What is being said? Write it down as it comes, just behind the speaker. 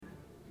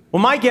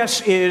Well, my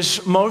guess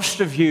is most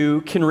of you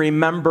can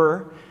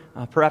remember,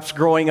 perhaps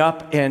growing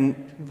up and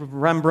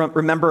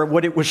remember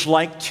what it was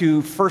like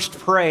to first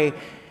pray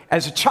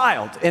as a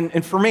child.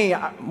 And for me,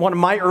 one of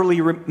my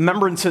early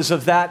remembrances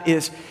of that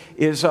is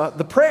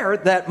the prayer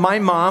that my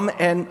mom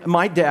and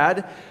my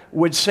dad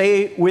would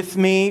say with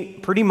me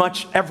pretty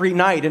much every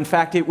night. In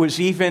fact, it was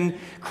even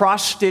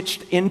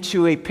cross-stitched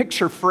into a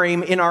picture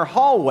frame in our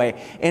hallway.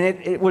 And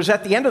it was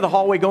at the end of the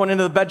hallway going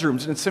into the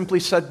bedrooms. And it simply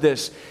said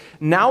this: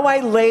 "Now I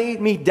lay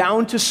me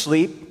down to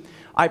sleep.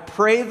 I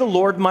pray the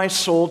Lord my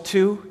soul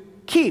to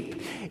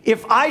keep.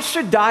 If I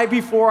should die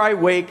before I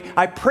wake,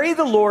 I pray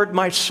the Lord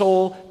my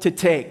soul to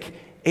take.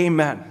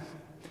 Amen."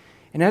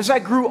 And as I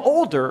grew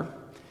older,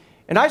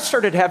 and I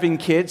started having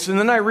kids, and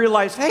then I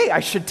realized, hey, I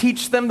should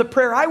teach them the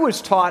prayer I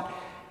was taught.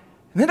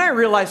 And then I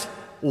realized,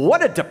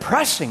 what a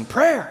depressing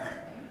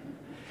prayer.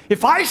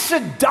 If I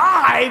should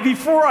die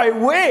before I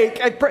wake,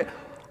 I pray.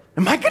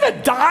 Am I going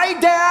to die,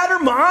 Dad or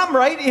Mom,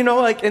 right?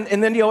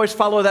 And then you always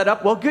follow that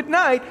up. Well, good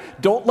night.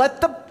 Don't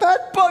let the bed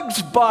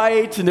bugs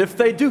bite. And if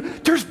they do,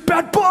 there's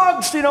bed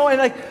bugs,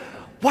 and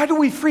why do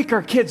we freak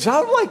our kids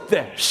out like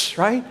this,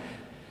 right?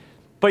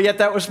 But yet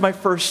that was my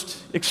first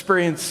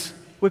experience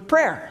with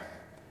prayer.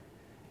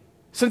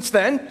 Since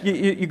then,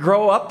 you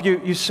grow up,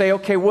 you say,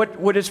 okay,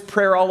 what is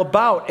prayer all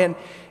about?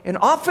 And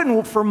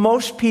often for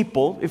most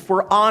people, if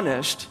we're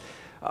honest,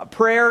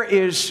 prayer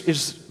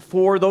is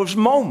for those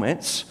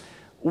moments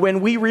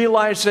when we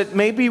realize that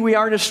maybe we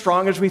aren't as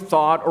strong as we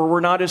thought, or we're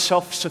not as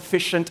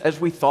self-sufficient as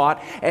we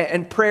thought.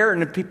 And prayer,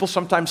 and people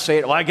sometimes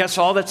say, well, I guess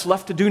all that's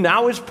left to do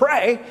now is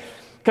pray,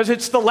 because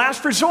it's the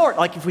last resort.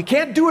 Like, if we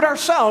can't do it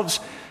ourselves,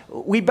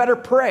 we better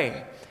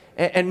pray.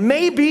 And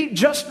maybe,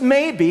 just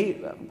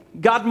maybe,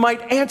 God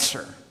might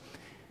answer.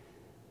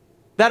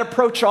 That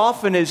approach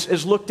often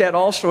is looked at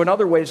also in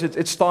other ways.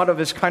 It's thought of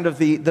as kind of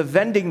the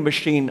vending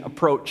machine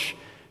approach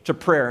to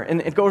prayer.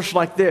 And it goes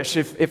like this: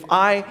 if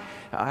I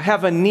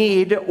have a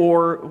need,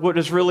 or what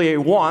is really a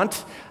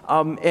want,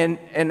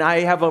 and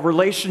I have a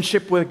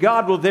relationship with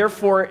God, well,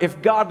 therefore,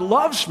 if God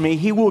loves me,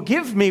 He will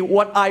give me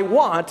what I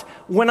want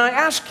when I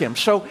ask Him.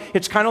 So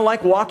it's kind of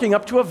like walking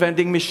up to a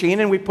vending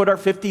machine, and we put our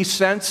 50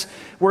 cents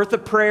worth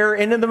of prayer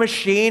into the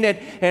machine,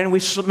 and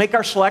we make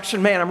our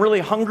selection. Man, I'm really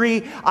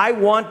hungry. I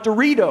want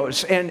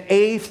Doritos and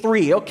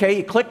A3. Okay,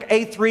 you click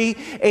A3,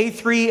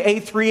 A3,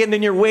 A3, and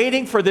then you're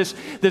waiting for this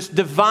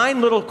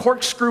divine little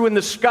corkscrew in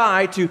the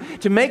sky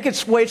to make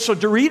its way so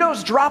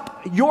Doritos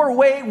drop your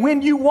way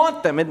when you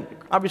want them. And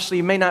obviously,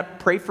 you may not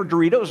pray for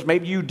Doritos.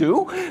 Maybe you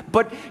do.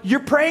 But you're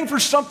praying for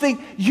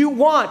something you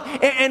want.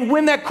 And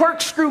when that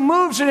corkscrew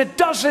moves and it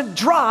doesn't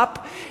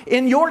drop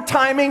in your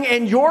timing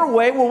and your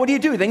way, well, what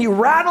do? Then you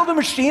rattle the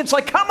machine. It's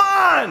like, come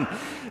on.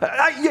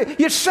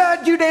 You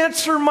said you'd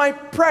answer my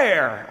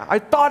prayer. I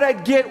thought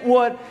I'd get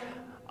what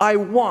I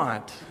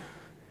want.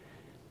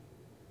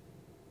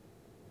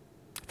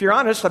 If you're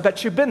honest, I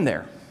bet you've been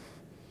there,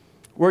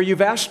 where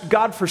you've asked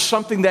God for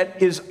something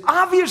that is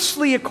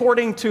obviously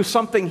according to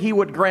something He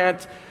would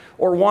grant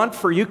or want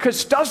for you,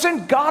 because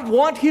doesn't God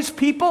want His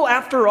people,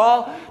 after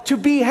all, to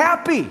be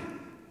happy?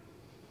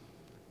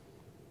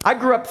 I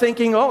grew up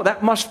thinking, oh,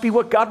 that must be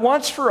what God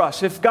wants for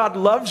us. If God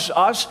loves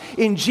us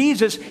in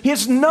Jesus,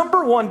 His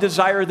number one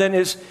desire then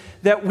is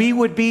that we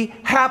would be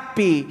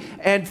happy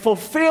and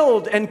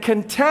fulfilled and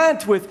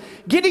content with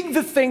getting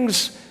the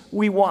things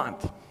we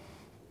want.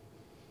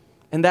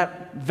 And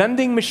that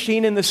vending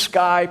machine in the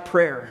sky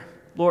prayer,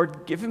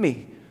 Lord, give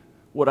me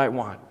what I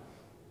want.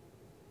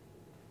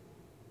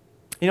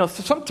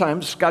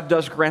 Sometimes God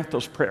does grant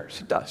those prayers.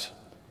 He does.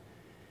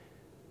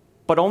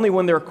 But only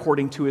when they're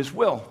according to His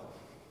will.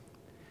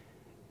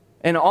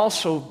 And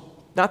also,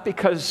 not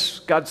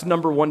because God's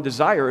number one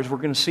desire, as we're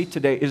going to see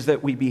today, is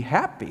that we be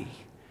happy.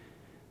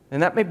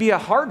 And that may be a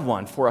hard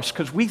one for us,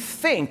 because we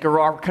think or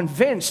are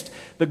convinced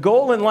the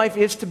goal in life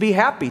is to be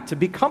happy, to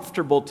be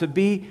comfortable, to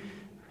be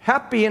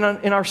happy in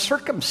our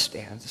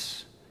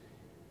circumstance.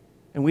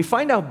 And we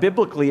find out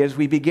biblically, as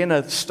we begin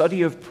a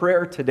study of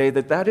prayer today,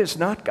 that is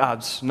not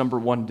God's number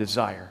one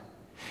desire.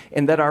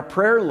 And that our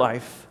prayer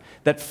life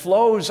that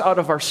flows out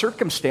of our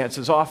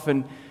circumstances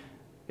often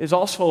is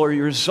also a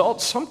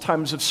result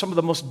sometimes of some of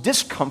the most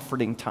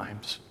discomforting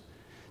times.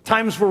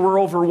 Times where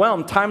we're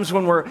overwhelmed, times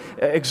when we're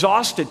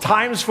exhausted,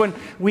 times when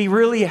we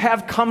really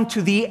have come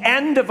to the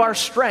end of our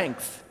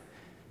strength.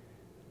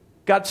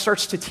 God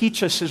starts to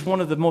teach us as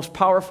one of the most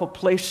powerful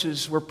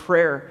places where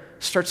prayer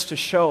starts to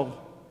show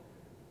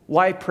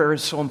why prayer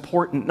is so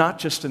important, not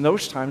just in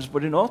those times,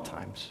 but in all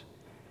times.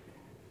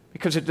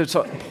 Because it's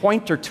a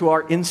pointer to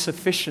our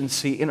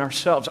insufficiency in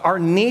ourselves, our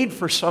need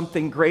for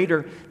something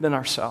greater than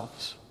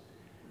ourselves,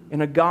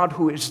 and a God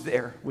who is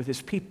there with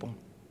His people.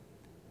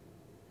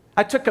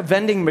 I took a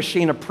vending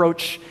machine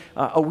approach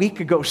a week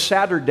ago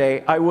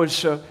Saturday. I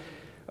was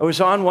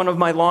on one of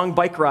my long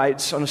bike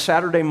rides on a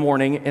Saturday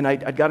morning, and I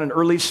got an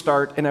early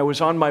start, and I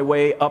was on my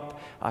way up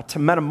to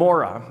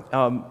Metamora,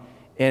 and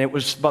it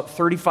was about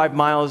 35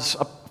 miles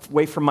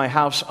away from my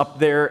house up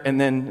there, and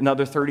then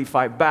another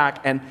 35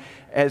 back. And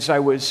as I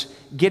was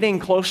getting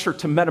closer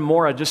to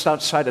Metamora, just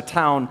outside of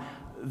town,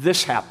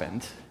 this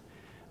happened.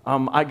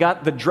 I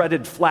got the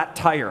dreaded flat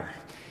tire.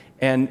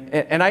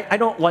 And I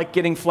don't like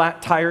getting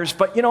flat tires,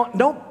 but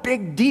no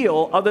big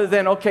deal other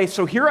than, okay,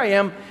 so here I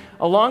am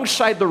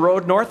alongside the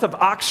road north of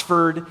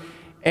Oxford,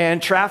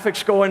 and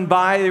traffic's going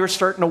by. They were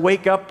starting to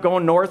wake up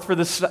going north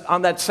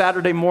on that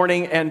Saturday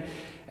morning, and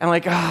I'm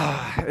like,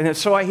 and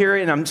so I hear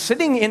it, and I'm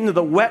sitting in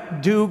the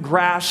wet dew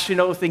grass,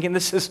 thinking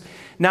this is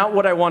not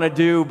what I want to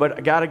do, but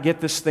I got to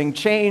get this thing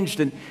changed.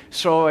 And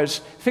so I was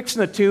fixing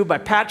the tube. I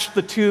patched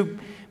the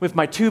tube with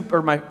my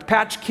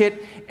patch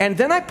kit, and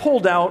then I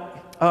pulled out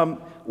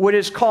what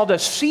is called a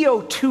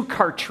CO2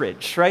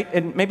 cartridge, right?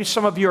 And maybe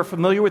some of you are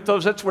familiar with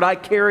those. That's what I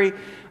carry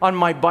on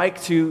my bike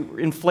to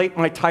inflate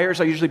my tires.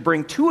 I usually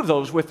bring 2 of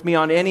those with me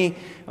on any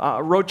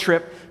road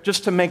trip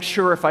just to make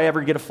sure if I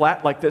ever get a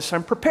flat like this,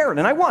 I'm prepared.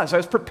 And I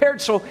was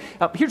prepared. So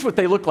here's what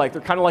they look like.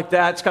 They're kind of like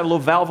that. It's got a little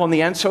valve on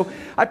the end. So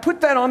I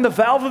put that on the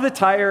valve of the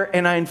tire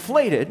and I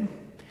inflated.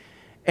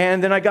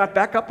 And then I got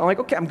back up. I'm like,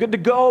 okay, I'm good to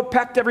go.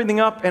 Packed everything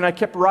up and I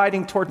kept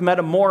riding toward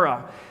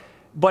Metamora.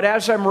 But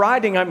as I'm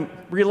riding, I'm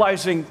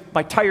realizing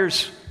my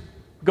tire's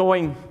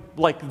going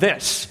like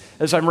this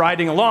as I'm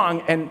riding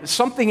along, and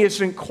something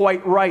isn't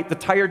quite right. The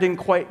tire didn't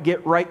quite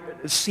get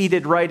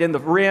seated right in the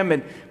rim,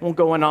 and won't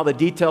go into all the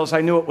details. I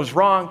knew it was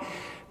wrong.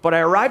 But I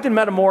arrived in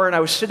Metamora, and I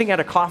was sitting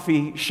at a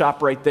coffee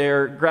shop right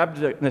there,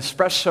 grabbed an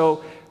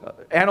espresso,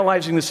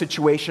 analyzing the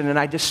situation, and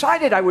I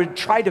decided I would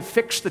try to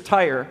fix the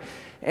tire.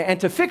 And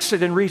to fix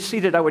it and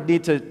reseat it, I would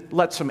need to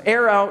let some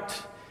air out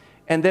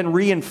and then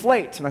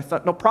reinflate. And I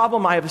thought, no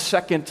problem, I have a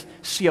second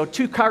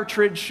CO2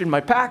 cartridge in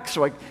my pack,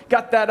 so I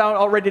got that out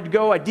all ready to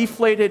go. I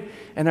deflated,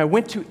 and I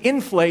went to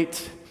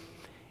inflate,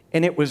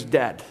 and it was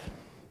dead.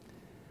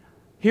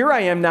 Here I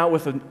am now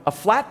with a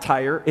flat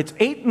tire. It's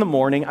 8 in the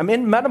morning. I'm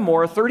in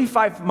Metamora,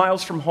 35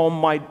 miles from home.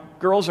 My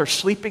girls are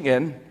sleeping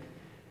in.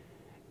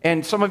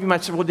 And some of you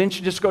might say, well, didn't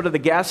you just go to the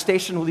gas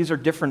station? Well, these are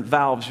different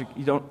valves.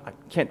 I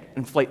can't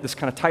inflate this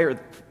kind of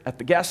tire at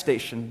the gas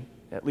station.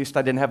 At least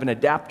I didn't have an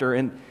adapter,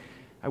 and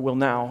I will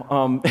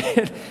now.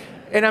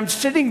 And I'm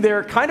sitting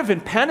there kind of in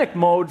panic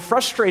mode,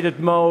 frustrated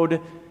mode,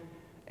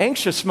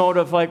 anxious mode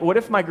of like, what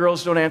if my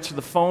girls don't answer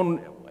the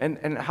phone?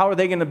 And how are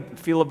they going to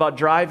feel about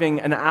driving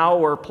an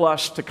hour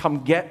plus to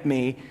come get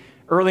me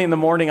early in the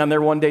morning on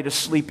their one day to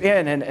sleep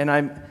in? And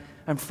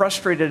I'm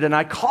frustrated. And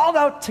I called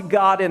out to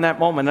God in that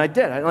moment. And I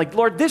did. I'm like,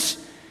 Lord,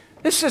 this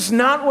is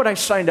not what I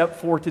signed up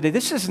for today.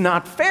 This is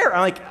not fair.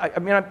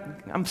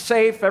 I'm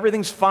safe.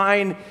 Everything's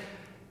fine.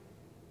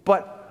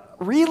 But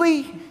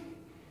really?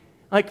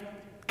 Like,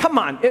 come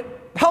on,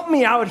 help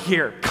me out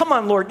here. Come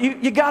on, Lord,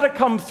 you got to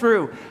come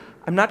through.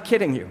 I'm not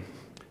kidding you.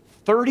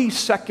 30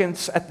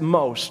 seconds at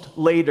most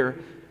later,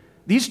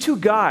 these 2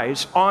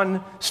 guys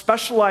on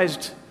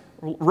specialized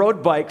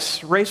road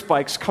bikes, race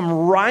bikes, come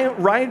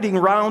riding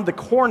around the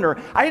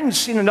corner. I hadn't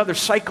seen another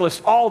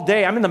cyclist all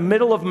day. I'm in the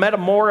middle of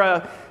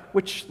Metamora,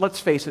 which, let's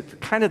face it,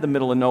 kind of the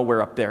middle of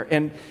nowhere up there.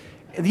 And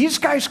these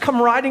guys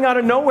come riding out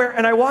of nowhere,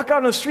 and I walk out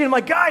on the street, I'm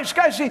like, guys,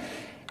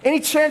 any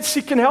chance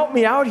you can help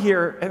me out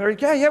here? And they're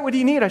like, yeah, what do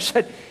you need? I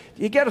said,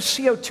 you got a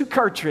CO2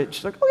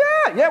 cartridge? They're like,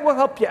 oh, yeah, we'll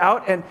help you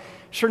out. And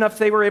sure enough,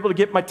 they were able to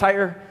get my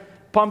tire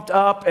pumped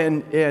up,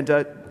 and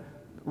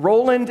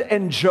Roland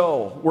and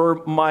Joe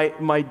were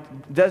my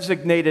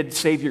designated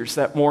saviors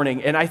that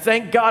morning. And I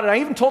thank God, and I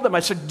even told them, I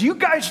said, do you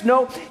guys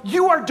know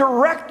you are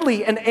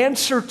directly an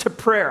answer to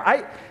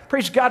prayer?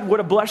 Praise God, what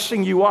a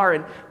blessing you are.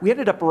 And we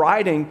ended up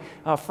riding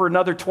for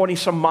another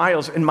 20-some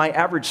miles, and my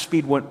average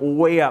speed went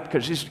way up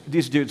because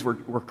these dudes were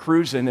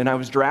cruising, and I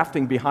was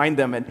drafting behind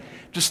them and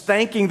just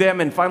thanking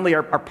them. And finally,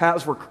 our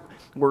paths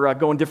were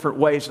going different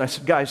ways. And I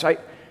said, guys, I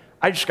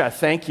just got to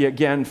thank you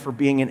again for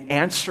being an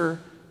answer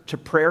to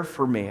prayer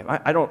for me.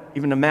 I don't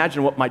even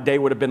imagine what my day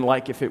would have been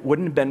like if it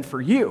wouldn't have been for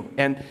you.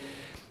 And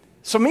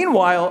so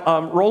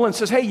meanwhile, Roland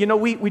says, hey,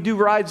 we do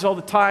rides all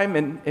the time,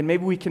 and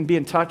maybe we can be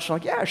in touch. I'm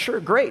like, yeah,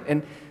 sure, great.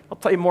 And I'll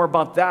tell you more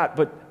about that,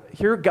 but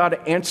here God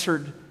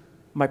answered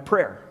my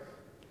prayer.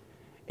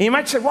 And you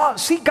might say, well,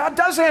 see, God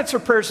does answer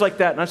prayers like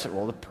that. And I said,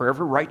 well, the prayer of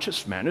a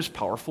righteous man is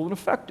powerful and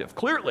effective,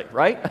 clearly,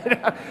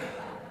 right?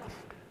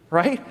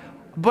 Right?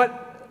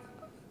 But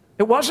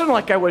it wasn't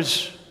like I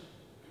was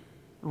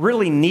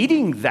really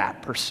needing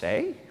that per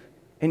se,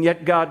 and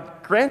yet God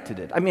granted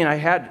it. I mean, I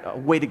had a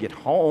way to get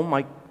home.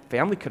 My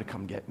family could have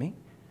come get me.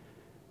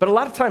 But a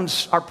lot of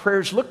times our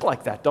prayers look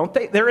like that, don't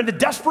they? They're in a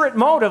desperate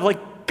mode of like,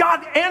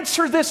 God,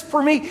 answer this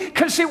for me,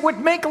 because it would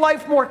make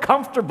life more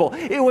comfortable.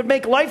 It would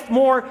make life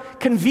more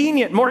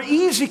convenient, more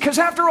easy, because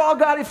after all,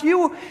 God, if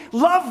you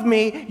love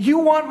me, you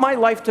want my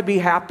life to be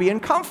happy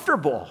and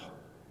comfortable.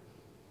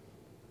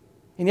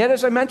 And yet,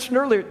 as I mentioned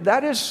earlier,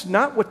 that is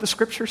not what the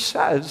Scripture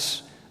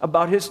says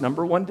about his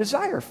number one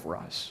desire for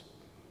us.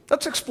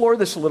 Let's explore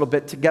this a little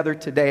bit together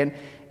today.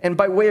 And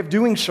by way of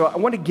doing so, I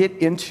want to get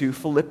into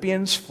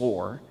Philippians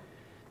 4,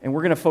 and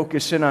we're going to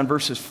focus in on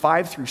verses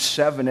 5 through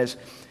 7 as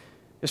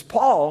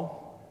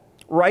Paul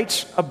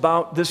writes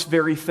about this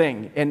very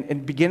thing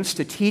and begins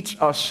to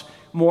teach us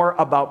more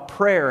about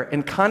prayer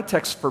and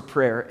context for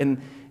prayer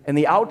and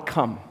the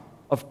outcome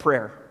of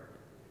prayer.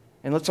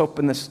 And let's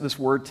open this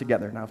word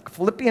together. Now,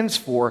 Philippians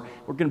 4,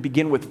 we're going to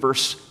begin with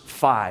verse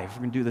 5. We're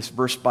going to do this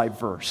verse by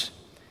verse.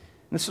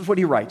 And this is what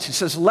he writes. He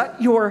says,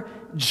 "Let your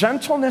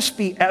gentleness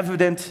be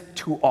evident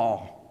to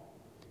all,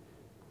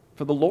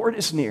 for the Lord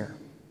is near."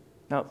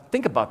 Now,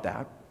 think about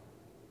that.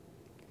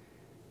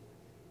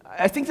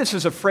 I think this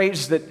is a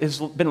phrase that has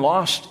been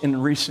lost in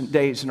recent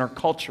days in our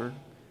culture,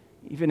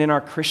 even in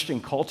our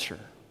Christian culture,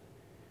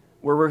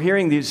 where we're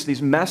hearing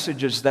these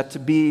messages that to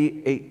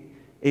be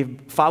a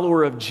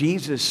follower of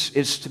Jesus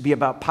is to be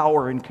about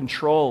power and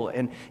control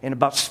and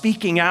about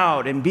speaking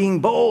out and being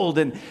bold.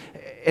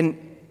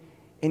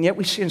 And yet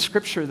we see in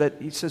Scripture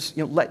that he says,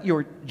 let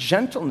your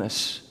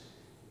gentleness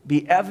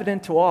be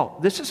evident to all.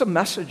 This is a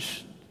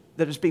message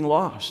that is being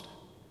lost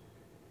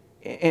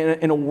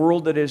in a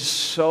world that is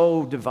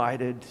so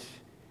divided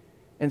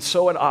and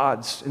so at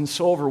odds and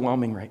so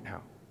overwhelming right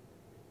now.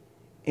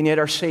 And yet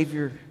our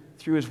Savior,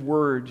 through his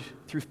word,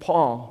 through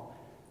Paul,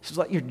 says,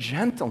 let your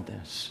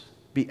gentleness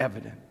be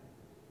evident.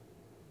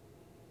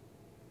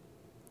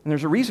 And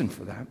there's a reason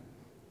for that.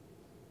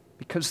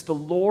 Because the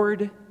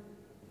Lord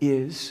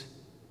is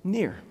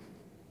near.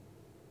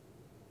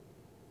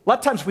 A lot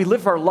of times we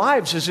live our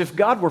lives as if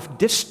God were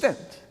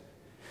distant.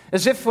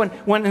 As if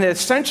when the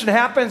ascension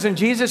happens and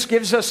Jesus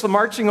gives us the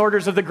marching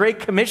orders of the Great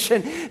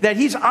Commission, that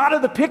he's out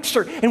of the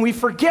picture. And we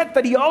forget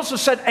that he also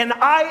said, "And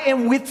I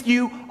am with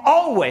you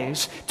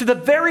always to the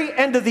very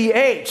end of the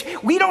age."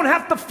 We don't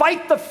have to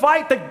fight the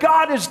fight, that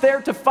God is there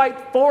to fight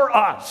for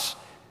us.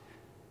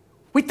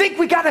 We think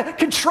we got to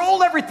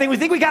control everything. We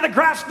think we got to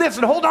grasp this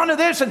and hold on to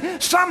this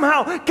and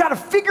somehow got to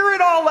figure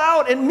it all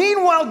out. And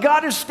meanwhile,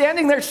 God is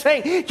standing there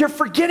saying, "You're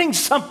forgetting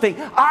something.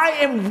 I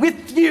am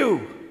with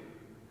you.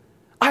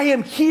 I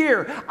am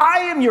here. I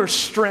am your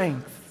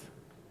strength."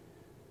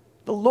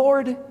 The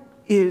Lord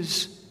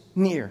is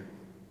near.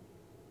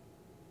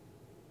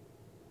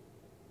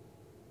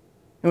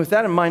 And with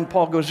that in mind,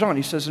 Paul goes on.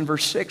 He says in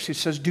verse 6, he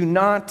says, "Do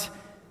not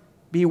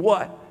be"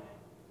 what?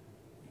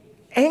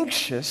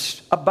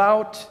 "Anxious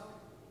about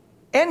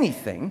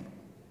anything,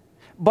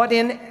 but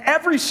in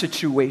every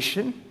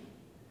situation,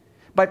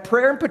 by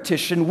prayer and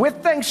petition,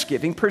 with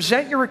thanksgiving,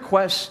 present your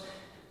requests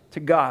to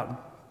God."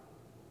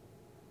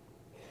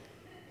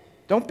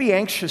 Don't be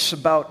anxious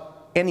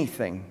about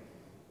anything.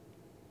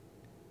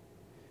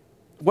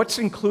 What's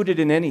included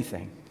in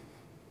anything?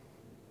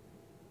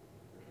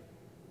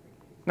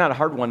 Not a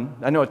hard one.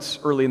 I know it's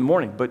early in the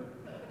morning, but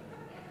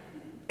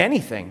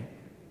anything,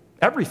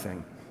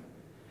 everything.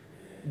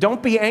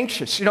 Don't be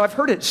anxious. I've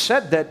heard it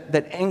said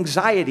that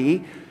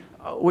anxiety,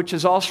 which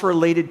is also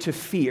related to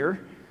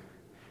fear,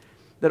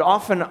 that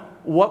often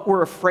what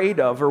we're afraid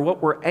of or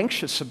what we're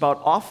anxious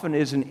about often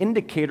is an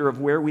indicator of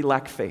where we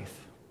lack faith.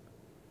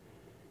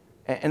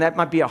 And that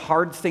might be a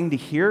hard thing to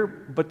hear,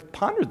 but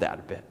ponder that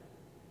a bit.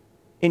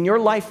 In your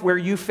life where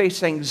you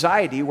face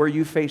anxiety, where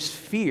you face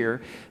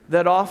fear,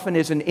 that often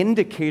is an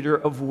indicator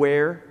of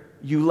where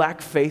you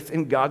lack faith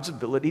in God's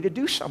ability to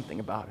do something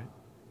about it.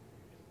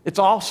 It's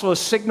also a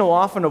signal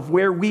often of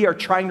where we are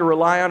trying to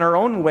rely on our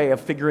own way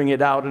of figuring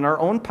it out and our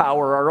own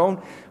power, our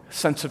own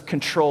sense of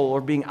control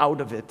or being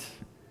out of it,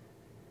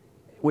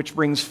 which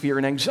brings fear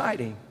and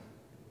anxiety.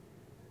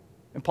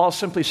 And Paul's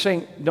simply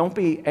saying, don't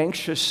be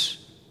anxious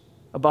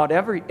about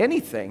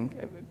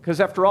anything,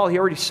 because after all, he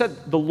already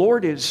said the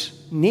Lord is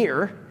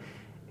near.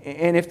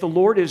 And if the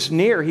Lord is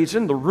near, he's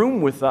in the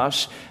room with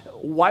us,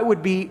 why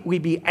would we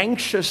be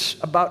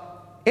anxious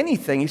about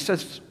anything? He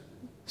says,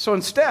 so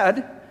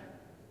instead,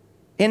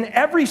 in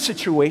every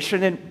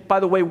situation, and by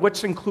the way,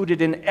 what's included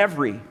in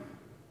every?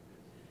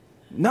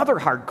 Another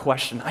hard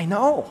question. I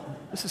know,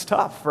 this is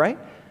tough, right?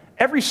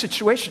 Every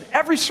situation,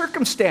 every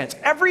circumstance,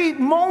 every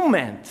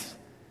moment,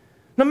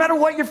 no matter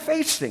what you're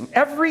facing,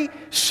 every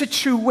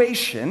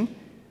situation,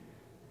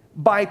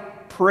 by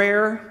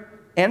prayer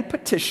and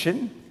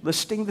petition,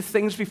 listing the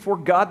things before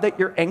God that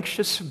you're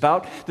anxious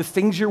about, the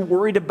things you're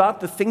worried about,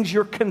 the things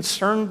you're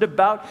concerned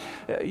about,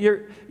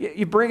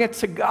 you bring it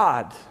to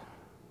God.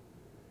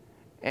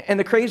 And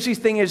the crazy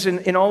thing is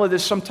in all of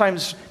this,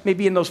 sometimes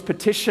maybe in those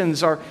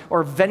petitions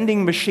or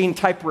vending machine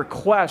type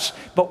requests,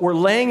 but we're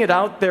laying it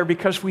out there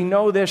because we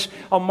know this.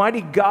 Almighty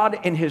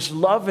God in his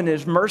love and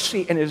his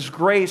mercy and his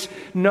grace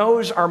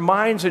knows our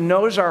minds and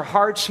knows our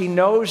hearts. He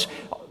knows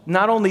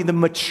not only the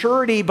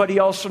maturity, but he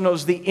also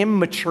knows the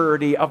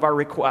immaturity of our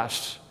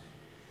requests.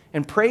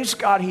 And praise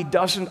God, he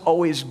doesn't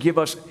always give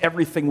us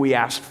everything we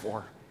ask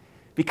for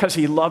because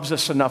he loves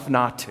us enough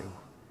not to.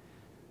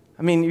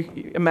 I mean,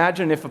 you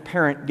imagine if a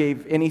parent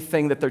gave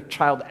anything that their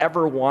child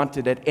ever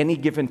wanted at any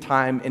given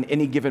time in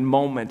any given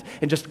moment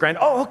and just grant,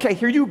 oh, okay,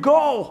 here you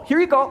go,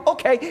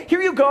 okay,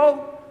 here you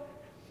go.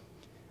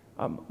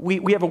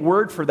 We have a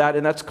word for that,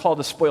 and that's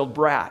called a spoiled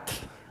brat,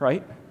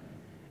 right?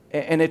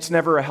 And it's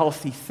never a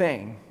healthy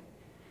thing.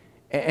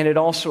 And it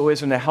also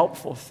isn't a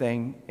helpful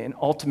thing, and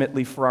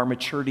ultimately for our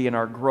maturity and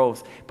our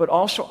growth, but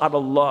also out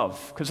of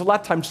love. Because a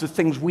lot of times the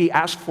things we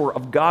ask for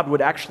of God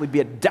would actually be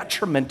a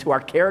detriment to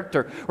our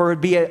character, or it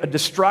would be a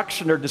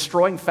destruction or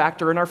destroying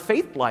factor in our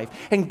faith life.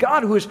 And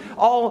God, who is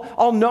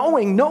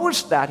all-knowing,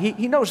 knows that.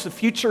 He knows the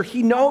future.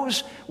 He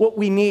knows what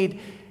we need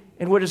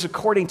and what is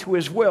according to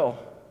His will.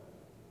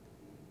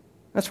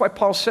 That's why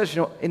Paul says,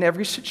 in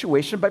every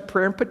situation, by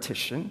prayer and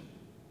petition,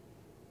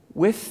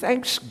 with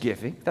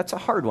thanksgiving. That's a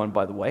hard one,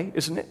 by the way,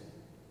 isn't it?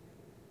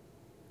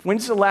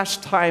 When's the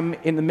last time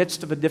in the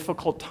midst of a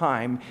difficult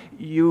time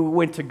you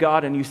went to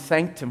God and you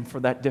thanked Him for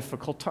that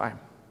difficult time?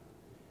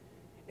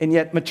 And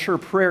yet mature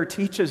prayer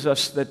teaches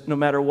us that no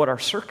matter what our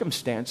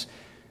circumstance,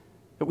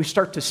 that we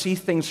start to see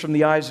things from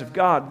the eyes of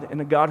God,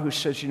 and a God who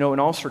says, in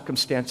all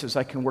circumstances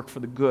I can work for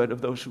the good of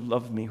those who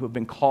love me, who have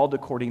been called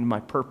according to my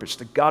purpose.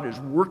 That God is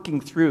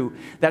working through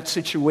that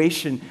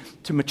situation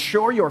to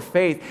mature your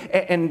faith.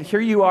 And here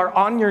you are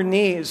on your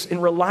knees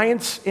in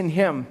reliance in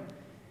Him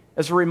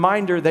as a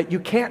reminder that you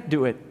can't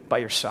do it by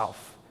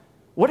yourself.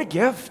 What a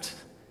gift.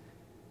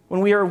 When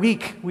we are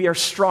weak, we are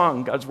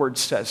strong, God's word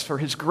says. For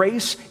His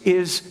grace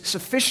is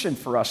sufficient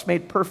for us,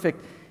 made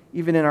perfect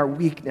even in our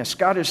weakness.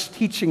 God is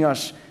teaching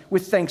us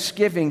with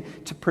thanksgiving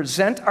to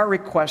present our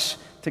requests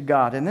to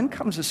God. And then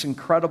comes this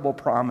incredible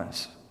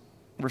promise,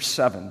 verse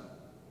 7.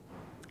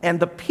 And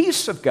the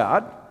peace of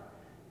God,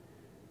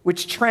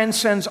 which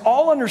transcends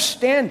all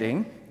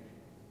understanding,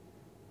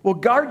 will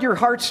guard your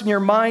hearts and your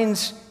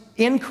minds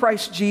in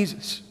Christ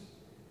Jesus.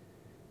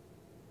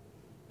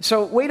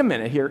 So wait a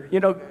minute here.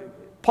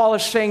 Paul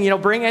is saying,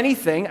 bring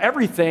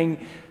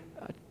everything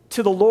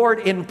to the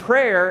Lord in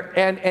prayer,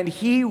 and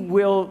He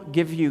will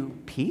give you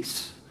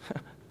peace.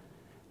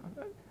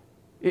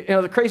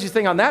 The crazy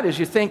thing on that is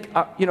you think,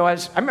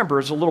 as I remember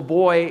as a little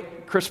boy,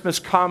 Christmas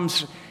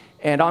comes,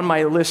 and on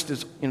my list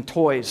is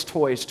toys,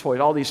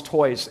 all these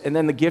toys. And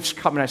then the gifts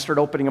come, and I start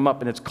opening them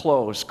up, and it's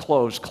clothes.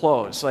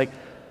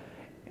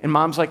 And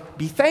Mom's like,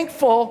 be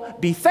thankful.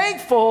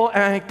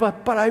 And I'm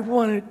like, but I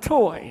wanted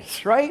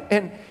toys, right?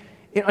 And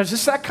is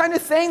this that kind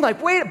of thing?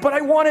 Like, wait, but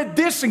I wanted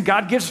this, and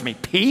God gives me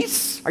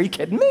peace? Are you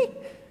kidding me?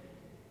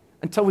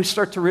 Until we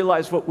start to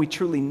realize what we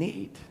truly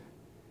need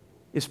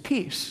is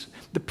peace.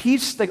 The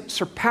peace that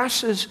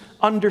surpasses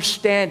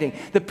understanding.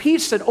 The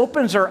peace that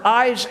opens our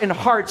eyes and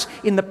hearts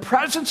in the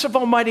presence of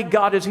Almighty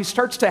God as He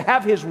starts to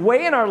have His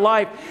way in our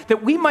life,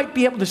 that we might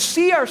be able to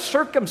see our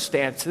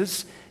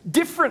circumstances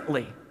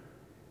differently.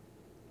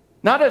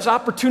 Not as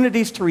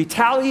opportunities to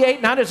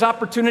retaliate, not as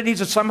opportunities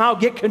to somehow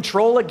get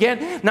control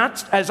again,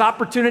 not as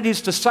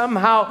opportunities to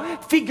somehow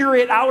figure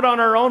it out on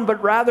our own,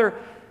 but rather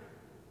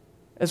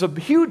as a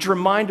huge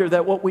reminder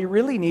that what we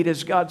really need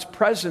is God's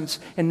presence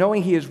and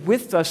knowing He is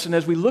with us. And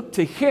as we look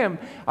to Him,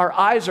 our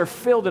eyes are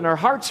filled and our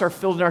hearts are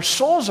filled and our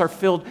souls are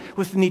filled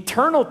with an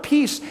eternal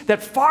peace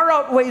that far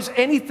outweighs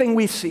anything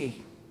we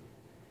see.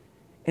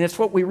 And it's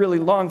what we really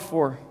long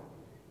for,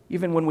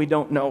 even when we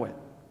don't know it.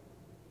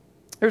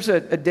 There's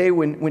a day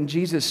when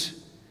Jesus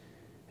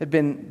had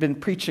been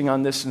preaching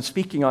on this and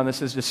speaking on this.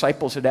 His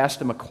disciples had asked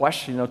Him a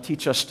question,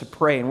 teach us to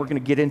pray. And we're going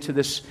to get into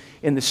this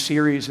in the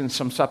series in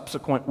some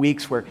subsequent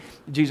weeks where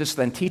Jesus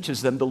then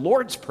teaches them the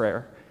Lord's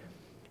Prayer.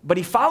 But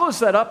He follows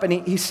that up and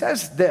he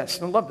says this,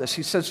 and I love this.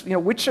 He says,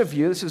 which of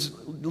you, this is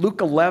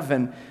Luke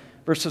 11,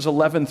 verses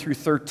 11 through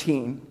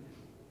 13.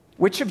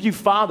 Which of you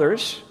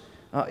fathers,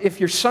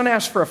 if your son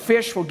asks for a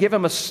fish, will give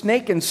him a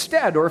snake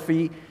instead? Or if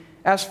he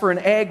asks for an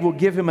egg, will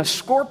give him a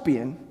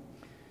scorpion?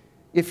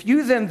 If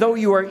you then, though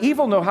you are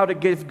evil, know how to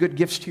give good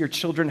gifts to your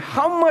children,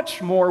 how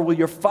much more will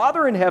your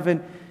Father in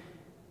heaven,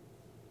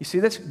 you see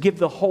this, give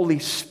the Holy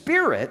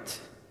Spirit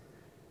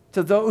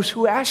to those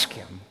who ask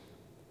Him?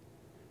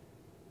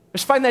 I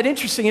just find that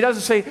interesting. He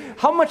doesn't say,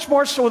 how much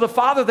more so will the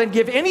Father then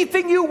give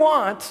anything you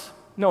want?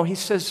 No, He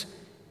says,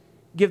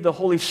 give the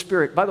Holy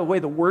Spirit. By the way,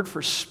 the word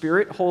for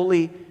spirit,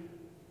 holy,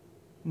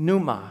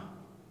 pneuma.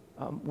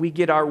 We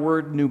get our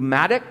word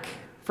pneumatic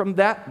from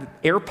that,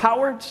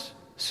 air-powered.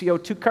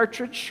 CO2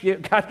 cartridge.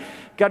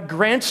 God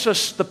grants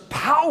us the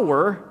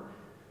power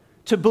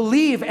to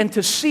believe and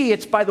to see.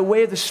 It's by the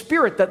way of the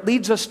Spirit that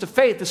leads us to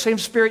faith, the same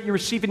Spirit you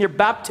receive in your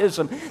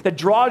baptism that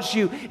draws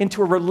you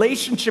into a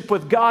relationship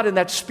with God, and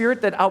that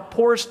Spirit that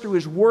outpours through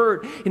His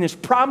Word and His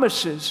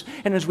promises.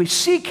 And as we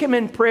seek Him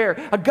in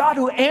prayer, a God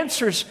who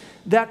answers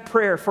that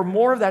prayer for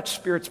more of that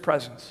Spirit's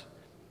presence.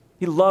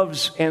 He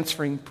loves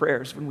answering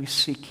prayers when we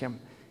seek Him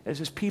as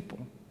His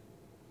people.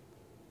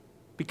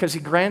 Because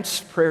He grants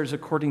prayers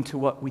according to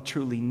what we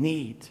truly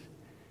need,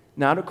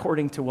 not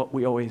according to what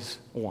we always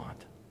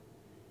want.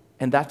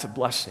 And that's a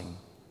blessing,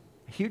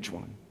 a huge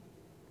one,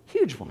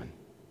 huge one.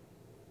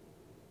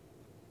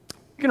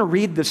 You're going to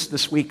read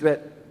this week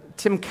that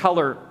Tim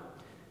Keller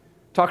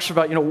talks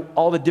about,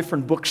 all the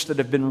different books that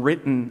have been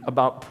written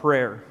about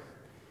prayer.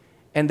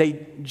 And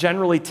they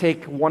generally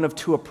take one of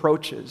two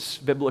approaches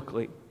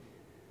biblically.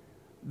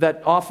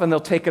 That often they'll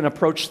take an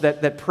approach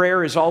that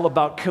prayer is all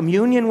about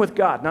communion with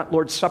God, not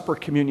Lord's Supper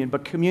communion,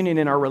 but communion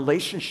in our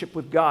relationship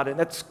with God. And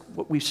that's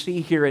what we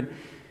see here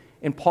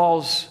in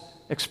Paul's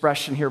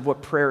expression here of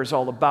what prayer is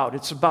all about.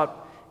 It's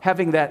about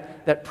having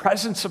that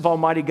presence of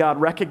Almighty God,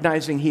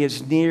 recognizing He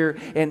is near,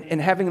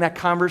 and having that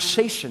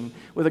conversation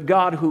with a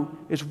God who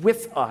is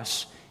with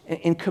us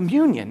in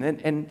communion.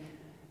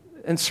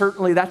 And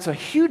certainly that's a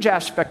huge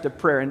aspect of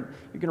prayer, and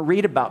you're going to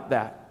read about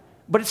that.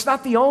 But it's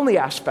not the only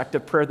aspect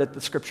of prayer that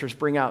the Scriptures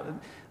bring out.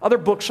 Other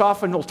books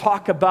often will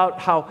talk about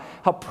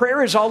how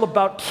prayer is all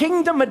about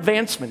kingdom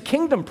advancement,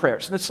 kingdom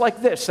prayers. And it's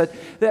like this,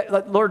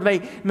 that Lord,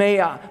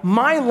 may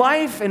my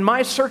life and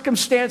my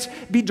circumstance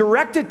be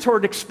directed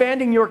toward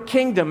expanding your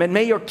kingdom, and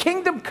may your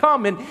kingdom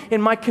come in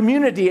my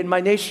community, in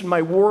my nation,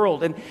 my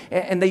world.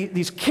 And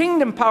these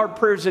kingdom-powered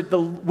prayers, that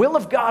the will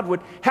of God would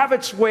have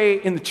its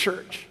way in the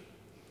church.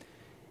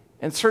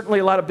 And certainly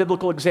a lot of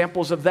biblical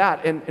examples of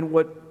that. And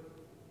what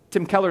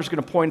Tim Keller is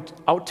going to point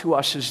out to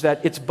us is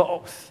that it's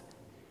both,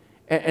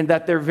 and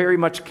that they're very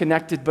much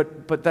connected,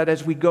 but that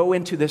as we go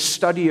into this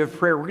study of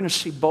prayer, we're going to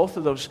see both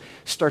of those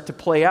start to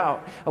play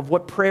out, of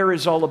what prayer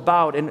is all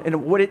about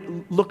and what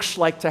it looks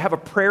like to have a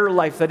prayer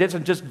life that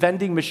isn't just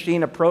vending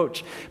machine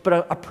approach,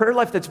 but a prayer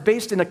life that's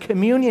based in a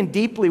communion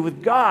deeply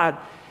with God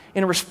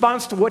in a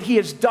response to what He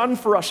has done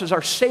for us as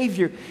our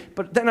Savior,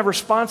 but then a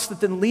response that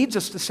then leads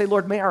us to say,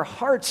 Lord, may our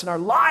hearts and our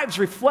lives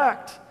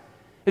reflect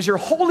as your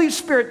Holy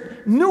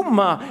Spirit,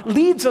 pneuma,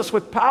 leads us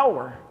with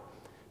power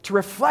to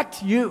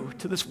reflect you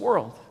to this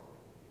world.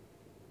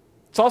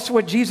 It's also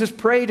what Jesus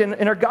prayed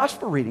in our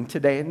gospel reading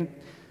today. And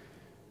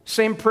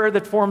same prayer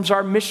that forms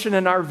our mission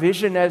and our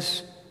vision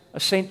as a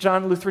St.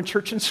 John Lutheran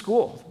Church and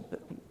School.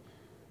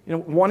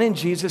 One in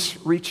Jesus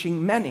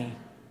reaching many.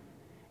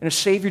 And a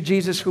Savior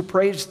Jesus who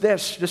prays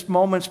this just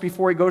moments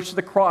before He goes to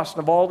the cross,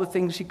 and of all the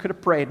things He could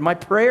have prayed. My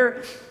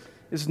prayer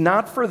is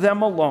not for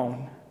them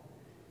alone,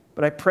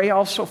 but I pray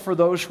also for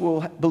those who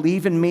will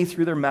believe in me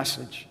through their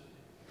message,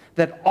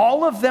 that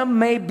all of them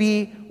may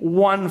be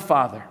one,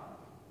 Father.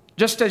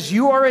 Just as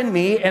you are in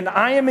me and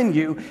I am in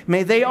you,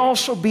 may they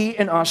also be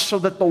in us, so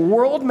that the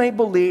world may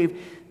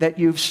believe that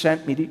you've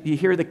sent me. Do you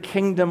hear the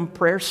kingdom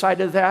prayer side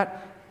of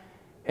that?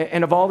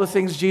 And of all the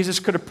things Jesus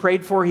could have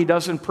prayed for, He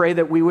doesn't pray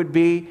that we would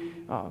be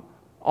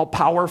all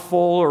powerful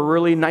or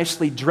really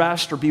nicely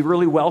dressed or be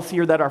really wealthy,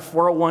 or that our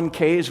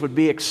 401ks would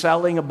be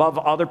excelling above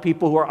other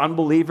people who are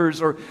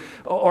unbelievers,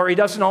 or He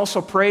doesn't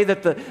also pray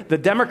that the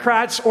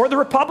Democrats or the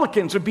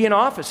Republicans would be in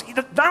office.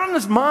 Not on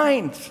His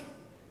mind.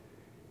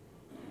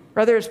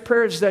 Rather, His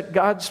prayer is that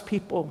God's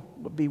people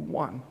would be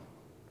one.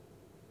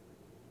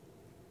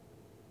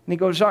 And He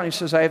goes on, He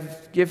says, I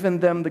have given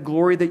them the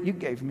glory that you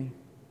gave me,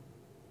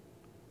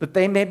 that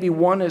they may be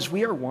one as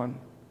we are one.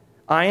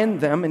 I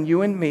and them, and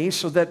you and me,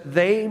 so that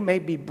they may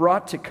be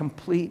brought to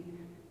complete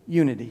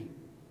unity.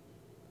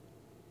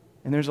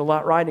 And there's a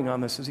lot riding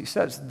on this, as He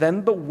says,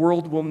 then the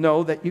world will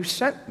know that you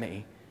sent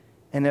me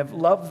and have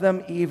loved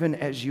them even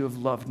as you have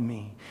loved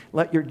me.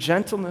 Let your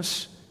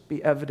gentleness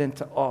be evident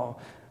to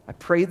all. I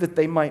pray that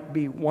they might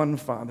be one,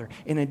 Father,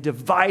 in a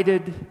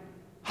divided,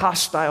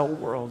 hostile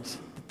world,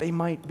 that they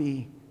might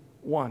be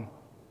one.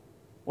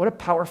 What a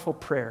powerful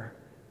prayer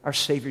our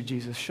Savior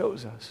Jesus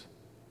shows us.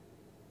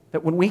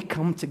 That when we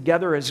come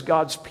together as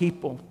God's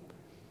people,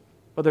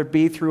 whether it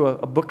be through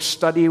a book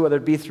study, whether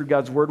it be through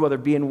God's Word, whether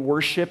it be in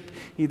worship,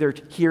 either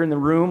here in the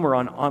room or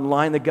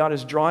online, that God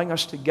is drawing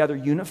us together,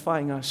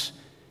 unifying us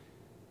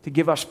to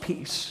give us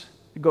peace.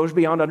 It goes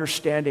beyond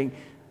understanding,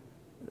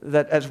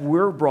 that as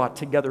we're brought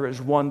together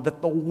as one,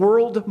 that the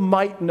world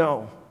might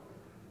know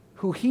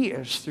who He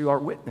is through our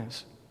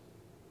witness.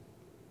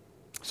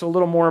 So a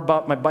little more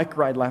about my bike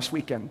ride last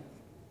weekend.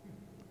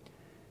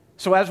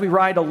 So as we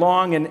ride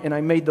along, and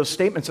I made those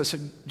statements, I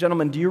said,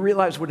 gentlemen, do you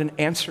realize what an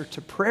answer to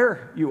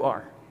prayer you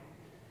are?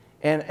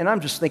 And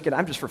I'm just thinking,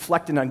 I'm just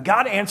reflecting on,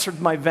 God answered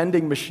my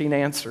vending machine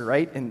answer,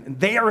 right? And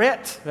they are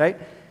it, right?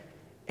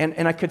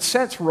 And I could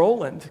sense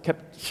Roland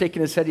kept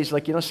shaking his head. He's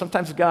like,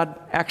 sometimes God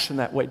acts in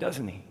that way,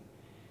 doesn't He?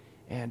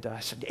 And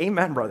I said,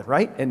 amen, brother,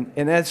 right? And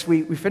as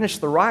we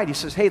finished the ride, he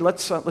says, hey,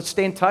 let's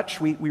stay in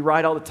touch. We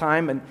ride all the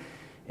time,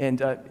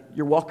 and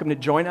you're welcome to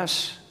join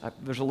us.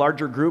 There's a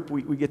larger group.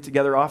 We get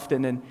together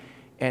often,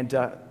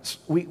 and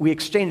we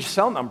exchanged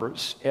cell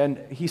numbers. And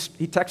he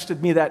texted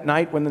me that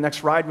night when the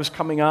next ride was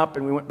coming up,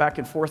 and we went back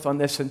and forth on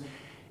this.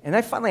 And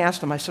I finally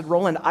asked him, I said,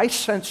 Roland, I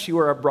sense you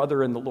are a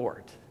brother in the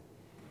Lord.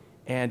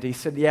 And he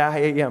said, yeah, I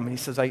am. And he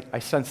says, I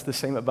sense the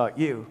same about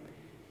you.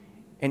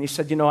 And he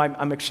said,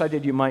 I'm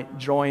excited you might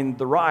join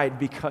the ride,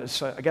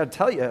 because I got to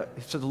tell you,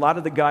 he said, a lot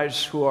of the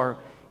guys who are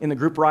in the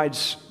group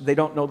rides, they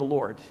don't know the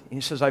Lord. And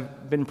he says,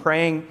 I've been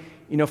praying,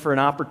 for an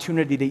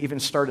opportunity to even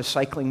start a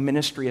cycling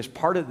ministry as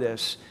part of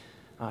this,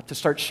 to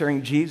start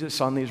sharing Jesus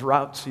on these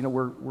routes.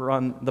 We're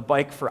on the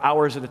bike for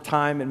hours at a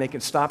time and making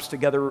stops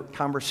together.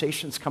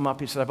 Conversations come up.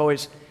 He said, I've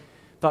always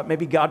thought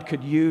maybe God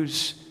could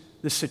use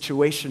this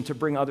situation to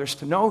bring others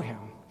to know Him.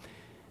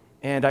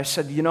 And I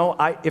said,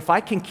 if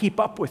I can keep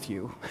up with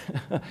you,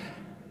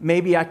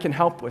 maybe I can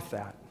help with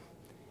that.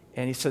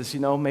 And he says,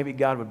 maybe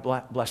God would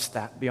bless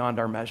that beyond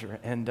our measure.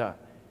 And I've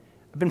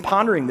been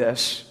pondering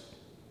this.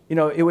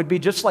 It would be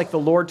just like the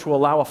Lord to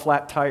allow a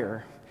flat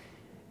tire.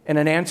 and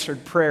an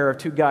answered prayer of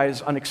two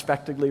guys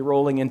unexpectedly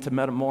rolling into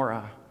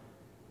Metamora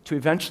to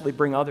eventually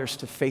bring others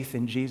to faith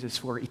in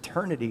Jesus where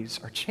eternities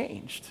are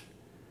changed.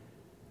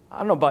 I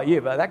don't know about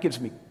you, but that gives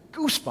me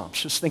goosebumps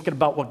just thinking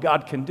about what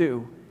God can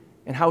do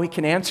and how he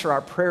can answer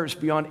our prayers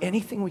beyond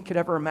anything we could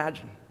ever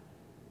imagine.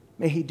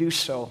 May he do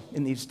so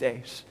in these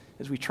days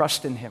as we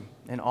trust in him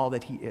and all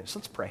that he is.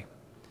 Let's pray.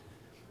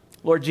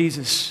 Lord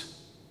Jesus,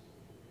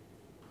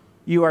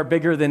 you are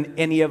bigger than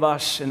any of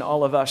us and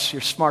all of us.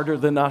 You're smarter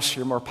than us.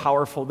 You're more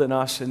powerful than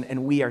us,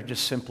 and we are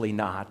just simply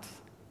not,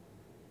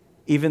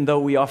 even though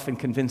we often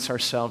convince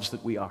ourselves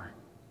that we are.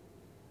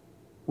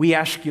 We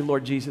ask you,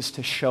 Lord Jesus,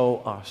 to show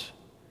us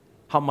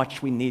how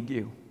much we need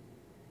you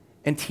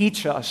and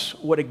teach us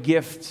what a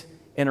gift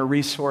and a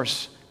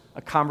resource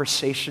a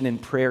conversation in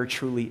prayer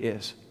truly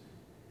is.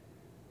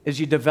 As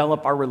you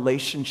develop our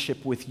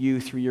relationship with you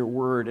through your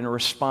word in a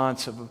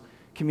response of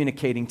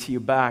communicating to you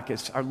back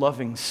as our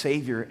loving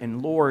Savior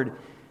and Lord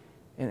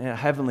and a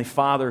Heavenly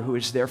Father who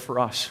is there for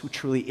us, who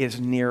truly is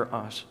near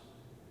us.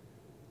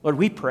 Lord,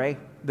 we pray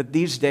that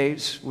these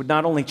days would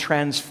not only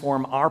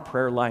transform our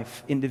prayer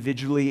life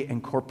individually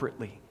and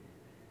corporately,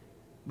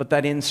 but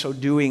that in so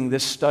doing,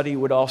 this study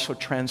would also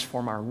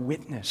transform our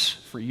witness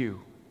for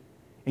you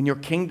and your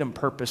kingdom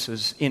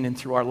purposes in and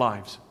through our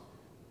lives,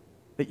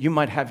 that you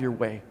might have your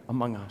way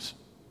among us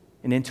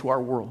and into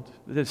our world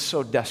that is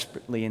so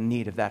desperately in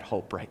need of that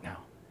hope right now.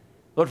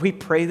 Lord, we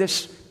pray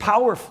this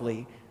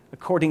powerfully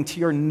according to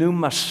your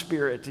pneuma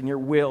spirit and your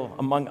will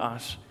among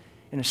us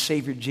and a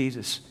Savior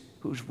Jesus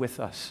who's with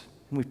us.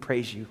 And we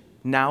praise you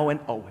now and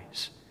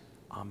always.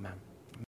 Amen.